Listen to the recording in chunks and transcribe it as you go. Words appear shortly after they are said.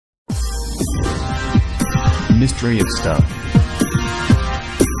mystery of stuff.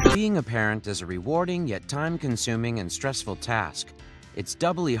 Being a parent is a rewarding yet time-consuming and stressful task. It's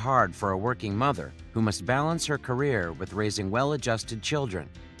doubly hard for a working mother who must balance her career with raising well-adjusted children.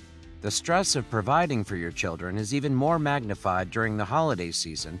 The stress of providing for your children is even more magnified during the holiday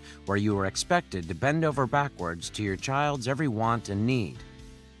season, where you are expected to bend over backwards to your child's every want and need.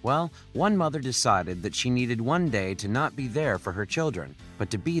 Well, one mother decided that she needed one day to not be there for her children, but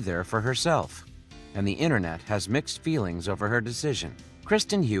to be there for herself. And the internet has mixed feelings over her decision.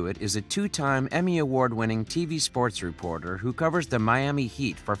 Kristen Hewitt is a two-time Emmy Award-winning TV sports reporter who covers the Miami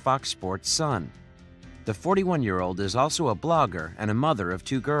Heat for Fox Sports Sun. The 41-year-old is also a blogger and a mother of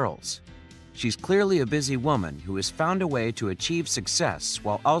 2 girls. She's clearly a busy woman who has found a way to achieve success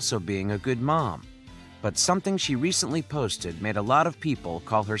while also being a good mom. But something she recently posted made a lot of people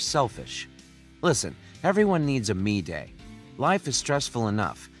call her selfish. Listen, everyone needs a me day. Life is stressful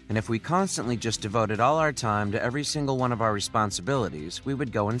enough, and if we constantly just devoted all our time to every single one of our responsibilities, we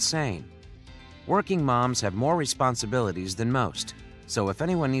would go insane. Working moms have more responsibilities than most, so if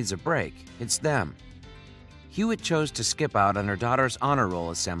anyone needs a break, it's them. Hewitt chose to skip out on her daughter's honor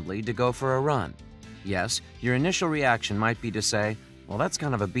roll assembly to go for a run. Yes, your initial reaction might be to say, well, that's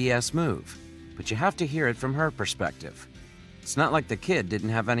kind of a BS move, but you have to hear it from her perspective. It's not like the kid didn't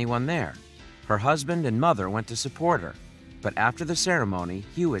have anyone there. Her husband and mother went to support her, but after the ceremony,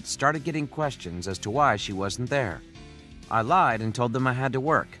 Hewitt started getting questions as to why she wasn't there. I lied and told them I had to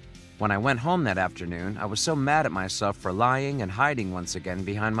work. When I went home that afternoon, I was so mad at myself for lying and hiding once again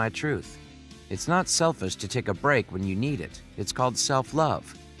behind my truth. It's not selfish to take a break when you need it. It's called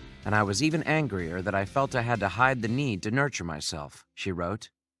self-love. And I was even angrier that I felt I had to hide the need to nurture myself, she wrote.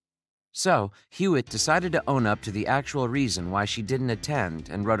 So, Hewitt decided to own up to the actual reason why she didn't attend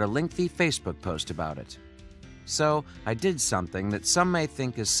and wrote a lengthy Facebook post about it. So, I did something that some may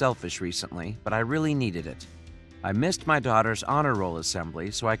think is selfish recently, but I really needed it. I missed my daughter's honor roll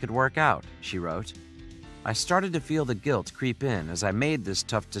assembly so I could work out, she wrote. I started to feel the guilt creep in as I made this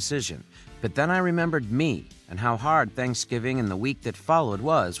tough decision, but then I remembered me and how hard Thanksgiving and the week that followed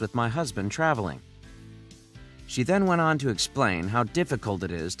was with my husband traveling. She then went on to explain how difficult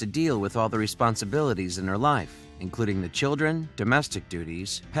it is to deal with all the responsibilities in her life, including the children, domestic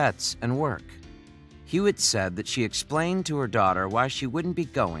duties, pets, and work. Hewitt said that she explained to her daughter why she wouldn't be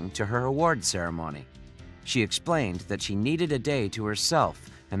going to her award ceremony. She explained that she needed a day to herself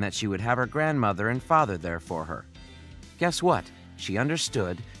and that she would have her grandmother and father there for her. Guess what? She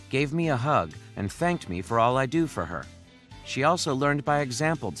understood, gave me a hug, and thanked me for all I do for her. She also learned by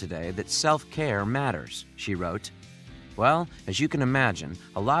example today that self-care matters, she wrote. Well, as you can imagine,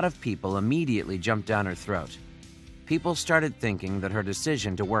 a lot of people immediately jumped down her throat. People started thinking that her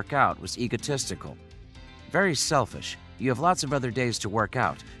decision to work out was egotistical. Very selfish. You have lots of other days to work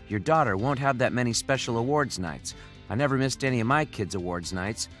out. Your daughter won't have that many special awards nights. I never missed any of my kids' awards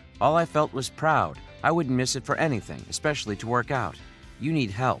nights. All I felt was proud. I wouldn't miss it for anything, especially to work out. You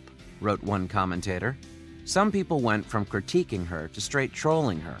need help, wrote one commentator. Some people went from critiquing her to straight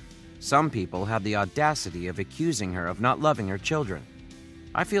trolling her. Some people had the audacity of accusing her of not loving her children.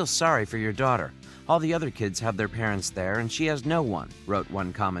 I feel sorry for your daughter. All the other kids have their parents there and she has no one, wrote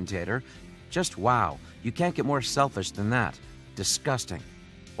one commentator. Just wow, you can't get more selfish than that. Disgusting.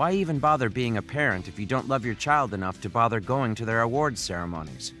 Why even bother being a parent if you don't love your child enough to bother going to their awards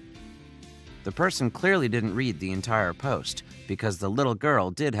ceremonies? The person clearly didn't read the entire post, because the little girl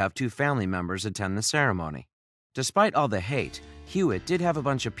did have 2 family members attend the ceremony. Despite all the hate, Hewitt did have a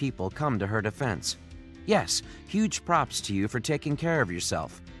bunch of people come to her defense. Yes, huge props to you for taking care of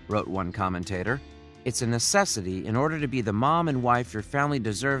yourself, wrote one commentator. It's a necessity in order to be the mom and wife your family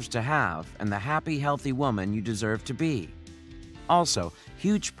deserves to have and the happy, healthy woman you deserve to be. Also,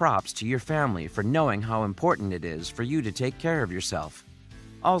 huge props to your family for knowing how important it is for you to take care of yourself.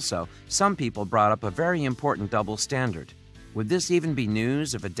 Also, some people brought up a very important double standard. Would this even be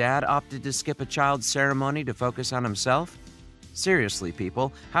news if a dad opted to skip a child's ceremony to focus on himself? Seriously,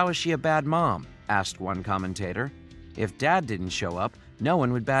 people, how is she a bad mom? Asked one commentator. If dad didn't show up, no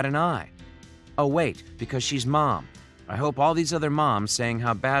one would bat an eye. Oh wait, because she's mom. I hope all these other moms saying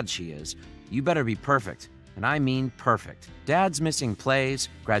how bad she is, you better be perfect. And I mean perfect. Dad's missing plays,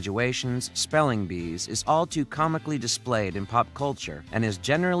 graduations, spelling bees is all too comically displayed in pop culture and is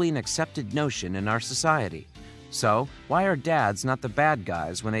generally an accepted notion in our society. So, why are dads not the bad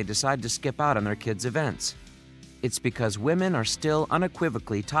guys when they decide to skip out on their kids' events? It's because women are still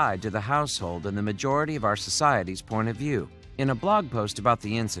unequivocally tied to the household in the majority of our society's point of view. In a blog post about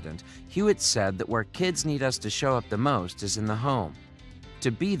the incident, Hewitt said that where kids need us to show up the most is in the home.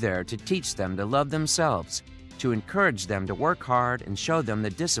 To be there to teach them to love themselves, to encourage them to work hard and show them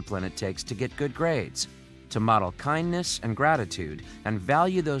the discipline it takes to get good grades. to model kindness and gratitude and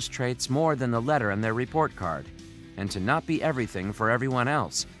value those traits more than the letter in their report card, and to not be everything for everyone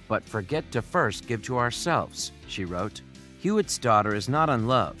else, but forget to first give to ourselves, she wrote. Hewitt's daughter is not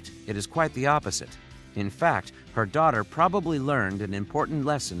unloved. It is quite the opposite. In fact, her daughter probably learned an important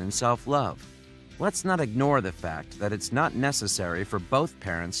lesson in self-love. Let's not ignore the fact that it's not necessary for both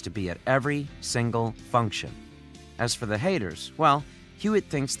parents to be at every single function. As for the haters, well, Hewitt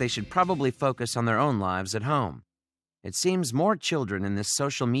thinks they should probably focus on their own lives at home. It seems more children in this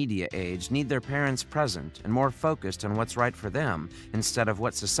social media age need their parents present and more focused on what's right for them instead of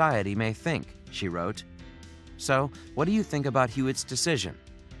what society may think, she wrote. So, what do you think about Hewitt's decision?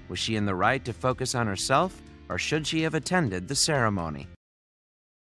 Was she in the right to focus on herself, or should she have attended the ceremony?